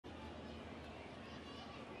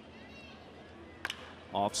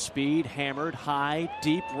Off speed, hammered, high,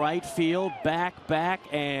 deep right field, back,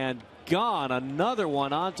 and gone. Another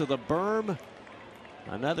one onto the berm.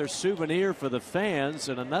 Another souvenir for the fans,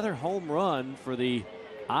 and another home run for the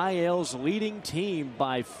IL's leading team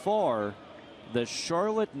by far. The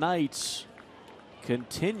Charlotte Knights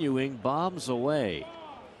continuing bombs away.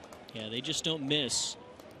 Yeah, they just don't miss.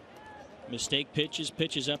 Mistake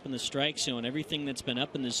pitches up in the strike zone. Everything that's been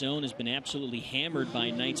up in the zone has been absolutely hammered by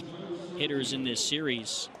Knights hitters in this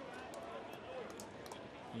series.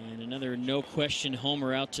 And another no-question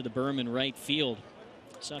homer out to the berm in right field.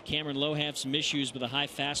 Saw Cameron Lowe have some issues with a high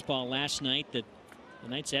fastball last night that the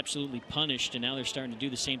Knights absolutely punished, and now they're starting to do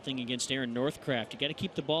the same thing against Aaron Northcraft. You got to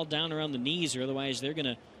keep the ball down around the knees, or otherwise they're going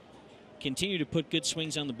to continue to put good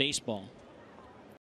swings on the baseball.